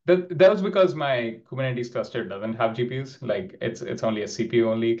 so that was because my Kubernetes cluster doesn't have GPUs. Like it's only a CPU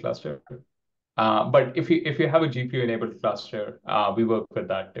only cluster. But if you have a GPU enabled cluster, we work with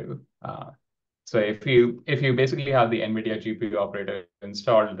that too. So if you basically have the NVIDIA GPU operator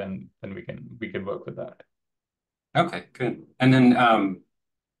installed, then we can work with that. Okay, good. And then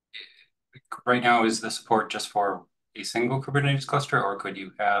right now, is the support just for a single Kubernetes cluster, or could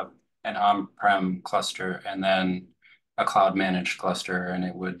you have an on-prem cluster and then a cloud managed cluster, and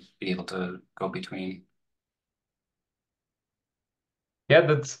it would be able to go between? Yeah,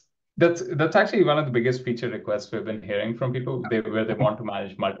 that's actually one of the biggest feature requests we've been hearing from people, where they want to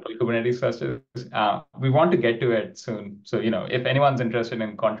manage multiple Kubernetes clusters. We want to get to it soon. So, if anyone's interested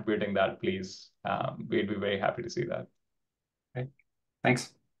in contributing that, please, we'd be very happy to see that. Okay,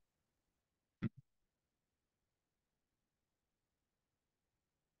 thanks.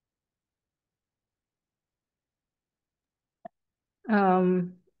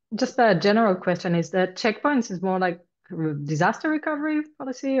 Just a general question, is that checkpoints is more like disaster recovery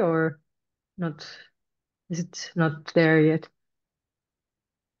policy or not? Is it not there yet?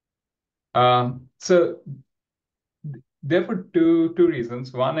 So therefore, two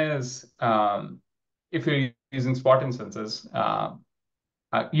reasons. One is if you're using spot instances,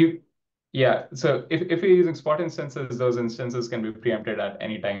 you yeah. So if you're using spot instances, those instances can be preempted at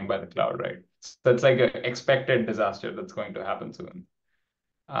any time by the cloud, right? So it's like an expected disaster that's going to happen soon.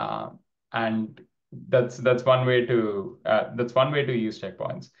 And that's one way to use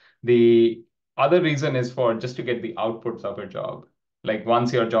checkpoints. The other reason is for just to get the outputs of your job. Like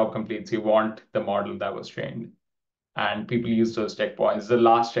once your job completes, you want the model that was trained, and people use those checkpoints, the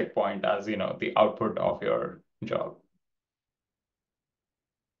last checkpoint, as the output of your job.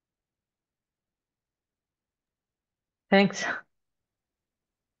 Thanks.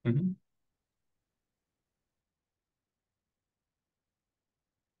 Mhm.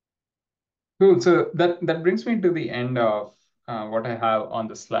 Cool. So that brings me to the end of what I have on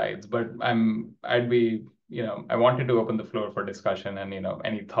the slides. But I wanted to open the floor for discussion and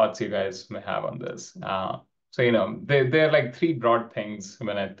any thoughts you guys may have on this. So there are like three broad things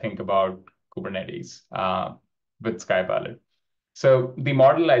when I think about Kubernetes with SkyPilot. So the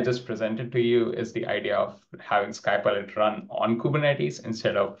model I just presented to you is the idea of having SkyPilot run on Kubernetes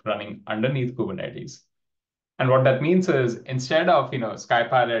instead of running underneath Kubernetes. And what that means is instead of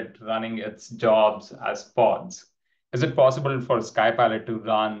SkyPilot running its jobs as pods, is it possible for SkyPilot to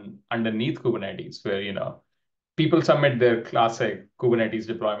run underneath Kubernetes where people submit their classic Kubernetes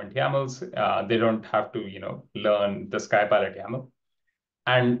deployment YAMLs. They don't have to learn the SkyPilot YAML.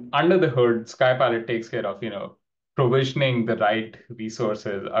 And under the hood, SkyPilot takes care of provisioning the right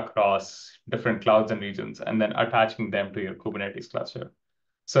resources across different clouds and regions, and then attaching them to your Kubernetes cluster.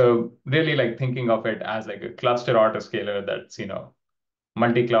 So really like thinking of it as like a cluster autoscaler that's,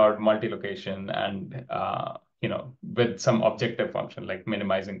 multi-cloud, multi-location, and, with some objective function like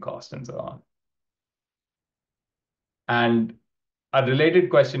minimizing cost and so on. And a related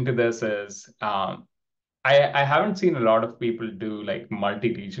question to this is, I haven't seen a lot of people do like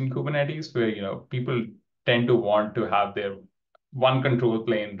multi-region Kubernetes where, people tend to want to have their one control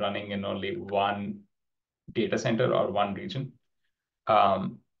plane running in only one data center or one region. I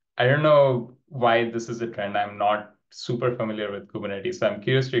don't know why this is a trend. I'm not super familiar with Kubernetes, so I'm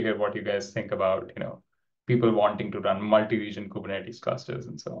curious to hear what you guys think about, people wanting to run multi-region Kubernetes clusters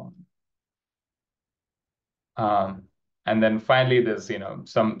and so on. And then finally, there's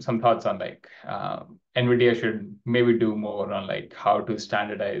some thoughts on like NVIDIA should maybe do more on like how to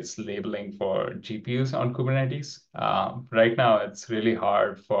standardize labeling for GPUs on Kubernetes. Right now, it's really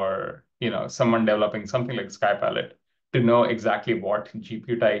hard for someone developing something like SkyPilot to know exactly what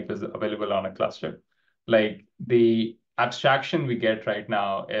GPU type is available on a cluster. Like the abstraction we get right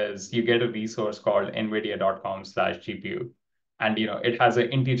now is you get a resource called nvidia.com/GPU, and it has an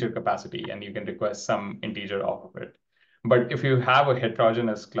integer capacity, and you can request some integer off of it. But if you have a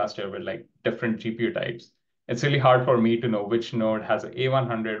heterogeneous cluster with like different GPU types, it's really hard for me to know which node has a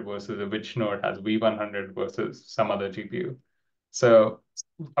A100 versus which node has V100 versus some other GPU. So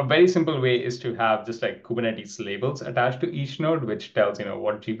a very simple way is to have just like Kubernetes labels attached to each node, which tells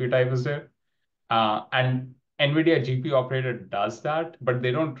what GPU type is there. And NVIDIA GPU operator does that, but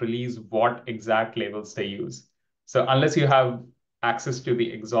they don't release what exact labels they use. So unless you have access to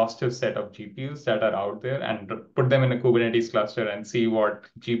the exhaustive set of GPUs that are out there and put them in a Kubernetes cluster and see what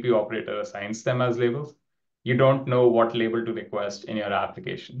GPU operator assigns them as labels, you don't know what label to request in your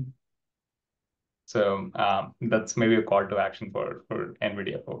application. So that's maybe a call to action for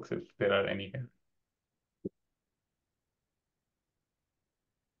NVIDIA folks, if there are any here.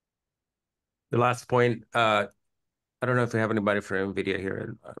 The last point, I don't know if we have anybody from NVIDIA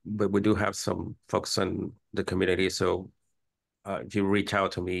here, but we do have some folks in the community. So if you reach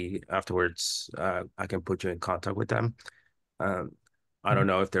out to me afterwards, I can put you in contact with them. I don't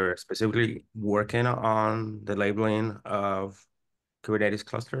know if they're specifically working on the labeling of Kubernetes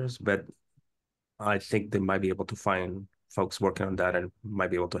clusters, but I think they might be able to find folks working on that and might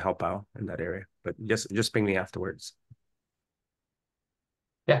be able to help out in that area. But just ping me afterwards.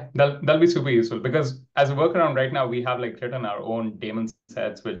 Yeah, that'll be super useful, because as a workaround right now, we have like written our own daemon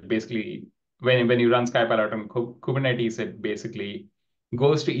sets, which basically when you run SkyPilot on Kubernetes, it basically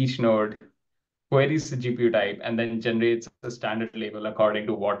goes to each node, queries the GPU type, and then generates a standard label according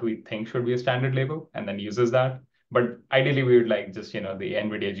to what we think should be a standard label, and then uses that. But ideally, we would like just, the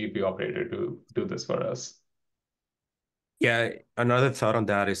NVIDIA GPU operator to do this for us. Yeah, another thought on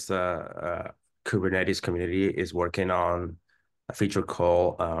that is the Kubernetes community is working on a feature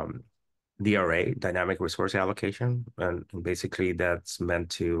called DRA, Dynamic Resource Allocation. And basically that's meant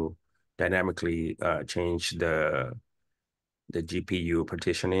to dynamically change the GPU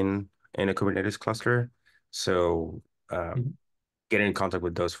partitioning in a Kubernetes cluster. So get in contact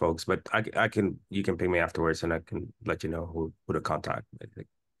with those folks, but you can ping me afterwards and I can let you know who to contact. I think.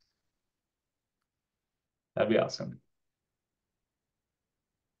 That'd be awesome.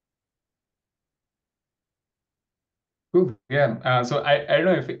 Cool. Yeah. So I don't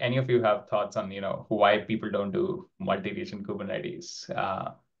know if any of you have thoughts on, why people don't do multi-region Kubernetes.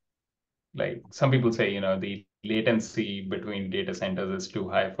 Like some people say, the latency between data centers is too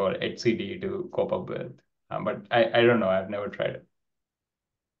high for HCD to cope up with. But I don't know. I've never tried it.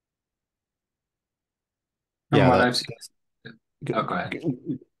 From Yeah, what I've seen. Oh, go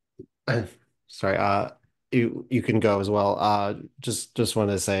ahead. Sorry, you can go as well. Just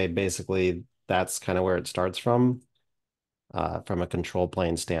wanted to say basically that's kind of where it starts from. From a control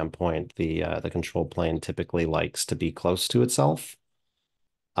plane standpoint, the control plane typically likes to be close to itself.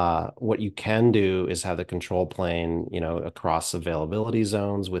 What you can do is have the control plane, across availability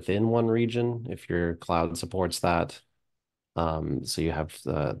zones within one region if your cloud supports that. So you have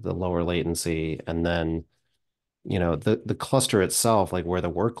the lower latency, and then the cluster itself, like where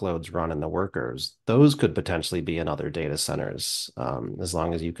the workloads run and the workers, those could potentially be in other data centers, as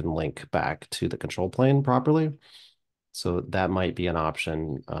long as you can link back to the control plane properly. So that might be an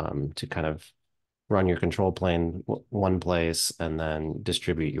option, to kind of run your control plane one place and then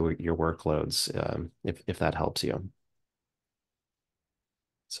distribute your workloads, if that helps you.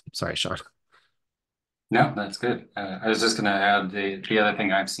 Sorry, Sean. No, that's good. I was just going to add the other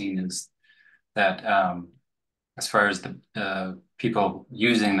thing I've seen is that as far as the people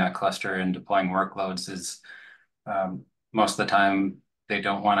using that cluster and deploying workloads is most of the time they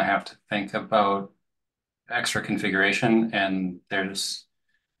don't want to have to think about extra configuration, and there's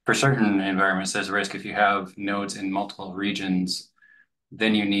for certain environments there's a risk if you have nodes in multiple regions,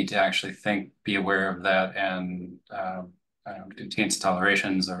 then you need to actually be aware of that and do taints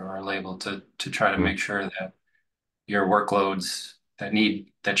tolerations or label to try to make sure that your workloads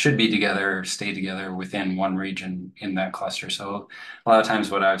that should be together stay together within one region in that cluster. So a lot of times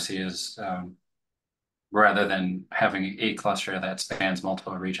what I've seen is rather than having a cluster that spans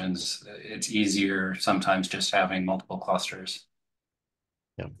multiple regions, it's easier sometimes just having multiple clusters.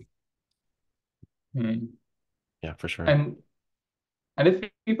 Yeah. Mm. Yeah, for sure. And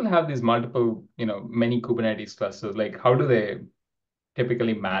if people have these multiple, many Kubernetes clusters, like how do they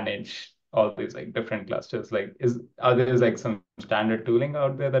typically manage all these like different clusters? Like are there like some standard tooling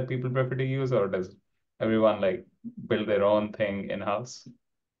out there that people prefer to use, or does everyone like build their own thing in-house?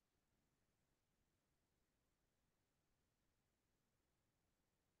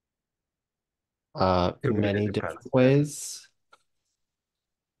 It really Many depends. different ways.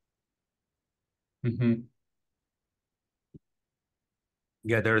 Mm-hmm.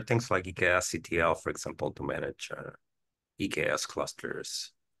 Yeah, there are things like EKS CTL, for example, to manage EKS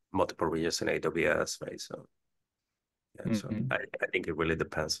clusters, multiple regions in AWS, right? So, yeah, so Mm-hmm. I think it really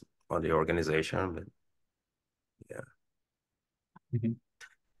depends on the organization, but yeah. Mm-hmm.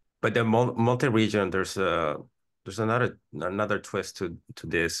 But the multi-region, there's another twist to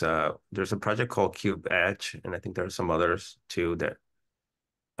this. There's a project called Cube Edge, and I think there are some others too that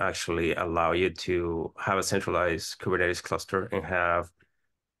actually allow you to have a centralized Kubernetes cluster and have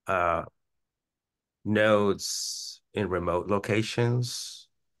nodes in remote locations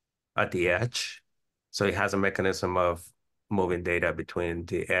at the edge. So it has a mechanism of moving data between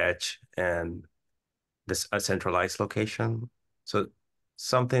the edge and a centralized location. So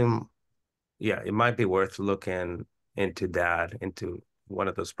something, yeah, it might be worth looking into that, into one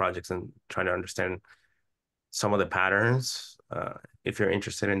of those projects and trying to understand some of the patterns, if you're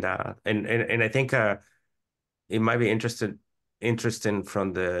interested in that. And I think it might be interesting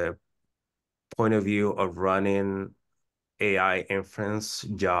from the point of view of running AI inference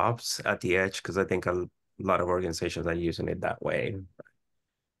jobs at the edge, because I think a lot of organizations are using it that way.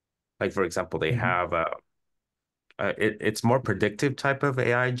 Like, for example, they have it's more predictive type of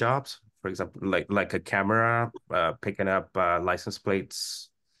AI jobs. For example, like a camera picking up license plates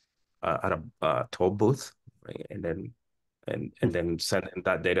at a toll booth, right? And then sending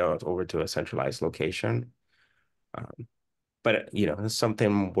that data over to a centralized location. But it's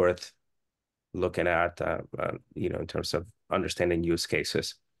something worth looking at, in terms of understanding use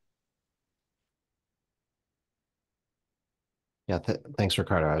cases. Yeah, thanks,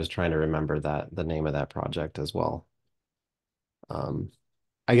 Ricardo. I was trying to remember the name of that project as well.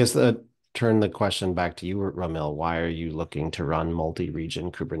 I guess turn the question back to you, Ramil. Why are you looking to run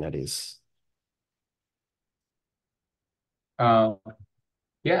multi-region Kubernetes?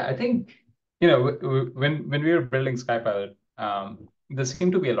 Yeah, I think when we were building SkyPilot, there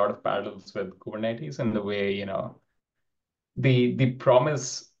seemed to be a lot of parallels with Kubernetes in the way the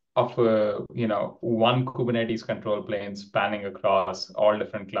promise of one Kubernetes control plane spanning across all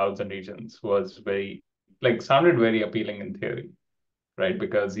different clouds and regions was sounded very appealing in theory, right?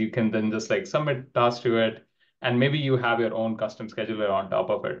 Because you can then just submit tasks to it, and maybe you have your own custom scheduler on top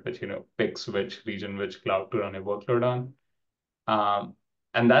of it, which picks which region, which cloud to run a workload on.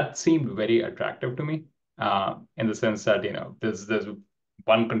 And that seemed very attractive to me, in the sense that there's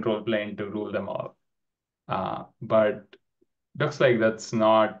one control plane to rule them all. But looks like that's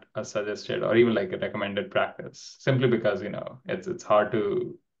not a suggested or even like a recommended practice, simply because it's hard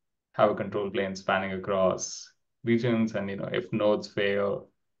to have a control plane spanning across regions, and if nodes fail,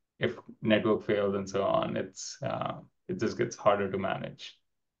 if network fails, and so on, it just gets harder to manage.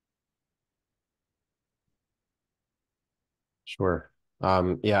 Sure.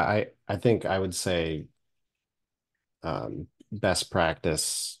 Yeah, I think I would say best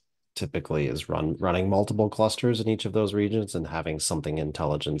practice typically is running multiple clusters in each of those regions and having something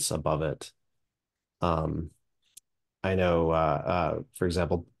intelligence above it. I know, for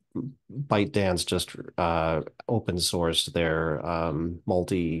example, ByteDance just open sourced their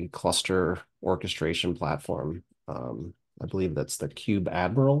multi-cluster orchestration platform. I believe that's the Cube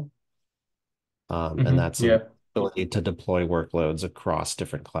Admiral. And that's an Yeah. ability to deploy workloads across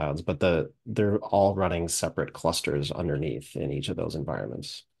different clouds, but they're all running separate clusters underneath in each of those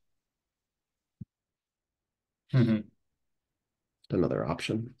environments. Another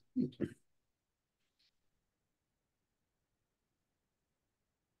option.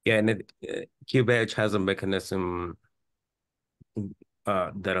 Yeah, and KubeEdge has a mechanism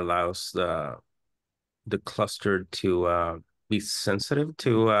that allows the cluster to be sensitive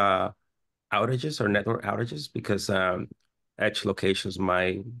to outages or network outages, because edge locations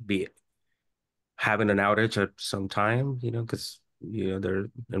might be having an outage at some time, because they're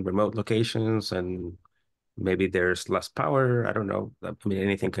in remote locations and maybe there's less power. I don't know. I mean,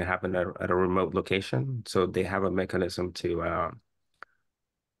 anything can happen at a remote location. So they have a mechanism to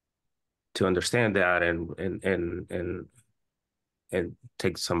understand that and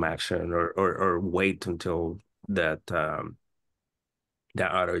take some action, or wait until that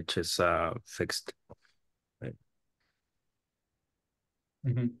outage is fixed. Right?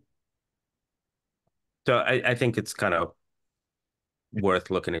 So I think it's kind of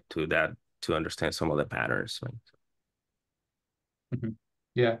worth looking into that to understand some of the patterns. Right?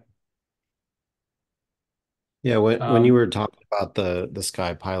 Yeah. Yeah, when you were talking about the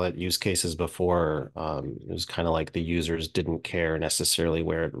SkyPilot use cases before, it was kind of like the users didn't care necessarily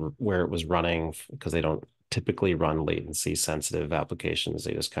where it was running, because they don't typically run latency sensitive applications.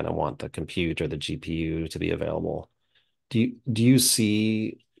 They just kind of want the compute or the GPU to be available. Do you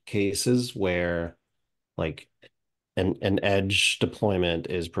see cases where like an edge deployment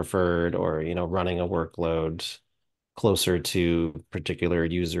is preferred, or running a workload closer to particular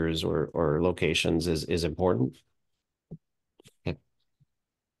users or locations is important?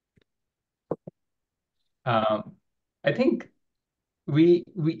 I think we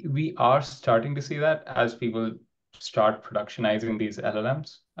are starting to see that as people start productionizing these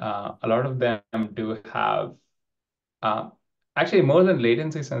LLMs. A lot of them do have, actually, more than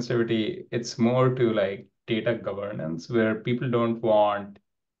latency sensitivity, it's more to like data governance, where people don't want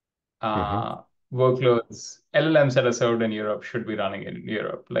workloads, LLMs that are served in Europe should be running in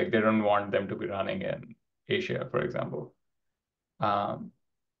Europe. Like they don't want them to be running in Asia, for example.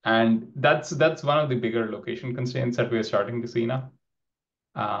 And that's one of the bigger location constraints that we're starting to see now.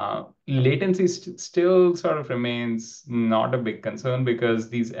 Latency still sort of remains not a big concern because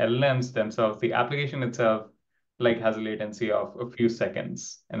these LLMs themselves, the application itself, like has a latency of a few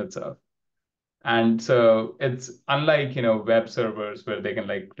seconds in itself. And so it's unlike, web servers where they can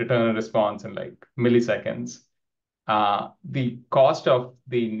like return a response in like milliseconds. The cost of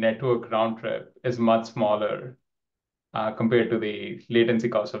the network round trip is much smaller compared to the latency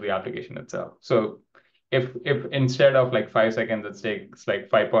cost of the application itself. So if instead of like 5 seconds, it takes like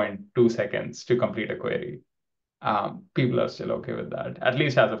 5.2 seconds to complete a query, people are still okay with that, at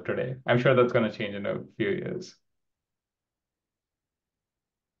least as of today. I'm sure that's going to change in a few years.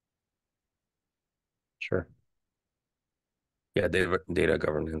 Sure. Yeah, data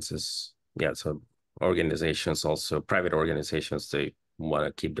governance is, yeah, so organizations, also private organizations, they want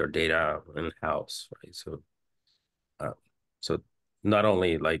to keep their data in-house, right? So not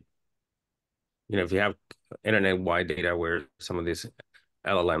only like, if you have internet-wide data where some of these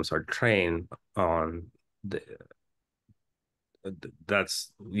LLMs are trained on,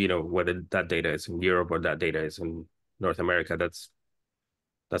 that's, whether that data is in Europe or that data is in North America, that's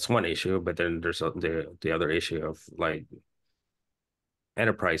one issue. But then there's the other issue of like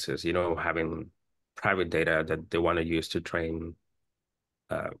enterprises, having private data that they want to use to train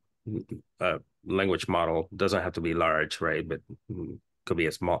a language model. Doesn't have to be large, right? But could be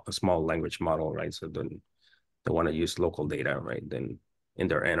a small language model, right? So then they want to use local data, right? Then in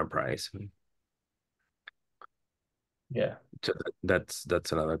their enterprise. Yeah. So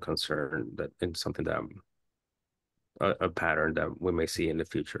that's another concern, that and something that a pattern that we may see in the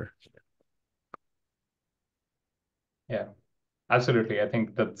future. Yeah, absolutely. I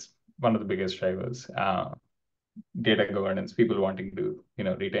think that's one of the biggest drivers. Data governance, people wanting to,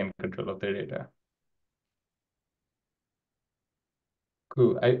 retain control of their data.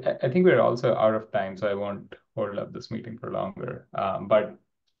 Cool. I think we're also out of time, so I won't hold up this meeting for longer. But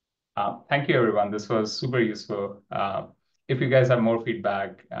thank you, everyone. This was super useful. If you guys have more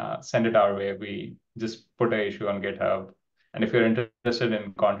feedback, send it our way. We just put an issue on GitHub. And if you're interested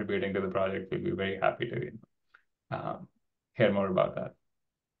in contributing to the project, we'll be very happy to hear more about that.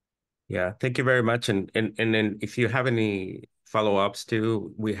 Yeah, thank you very much. And then if you have any follow-ups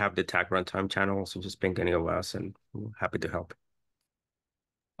too, we have the TAG-Runtime channel, so just ping any of us and we're happy to help.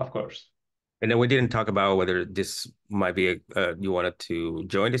 Of course. And then we didn't talk about whether this might be you wanted to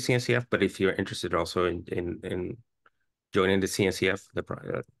join the CNCF, but if you're interested also in joining the CNCF,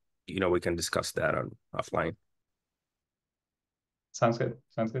 we can discuss that on offline. Sounds good.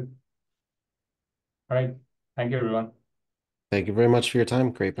 Sounds good. All right. Thank you, everyone. Thank you very much for your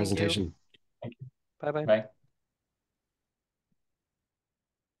time. Great Thank you. presentation. Thank you. Bye-bye. Bye.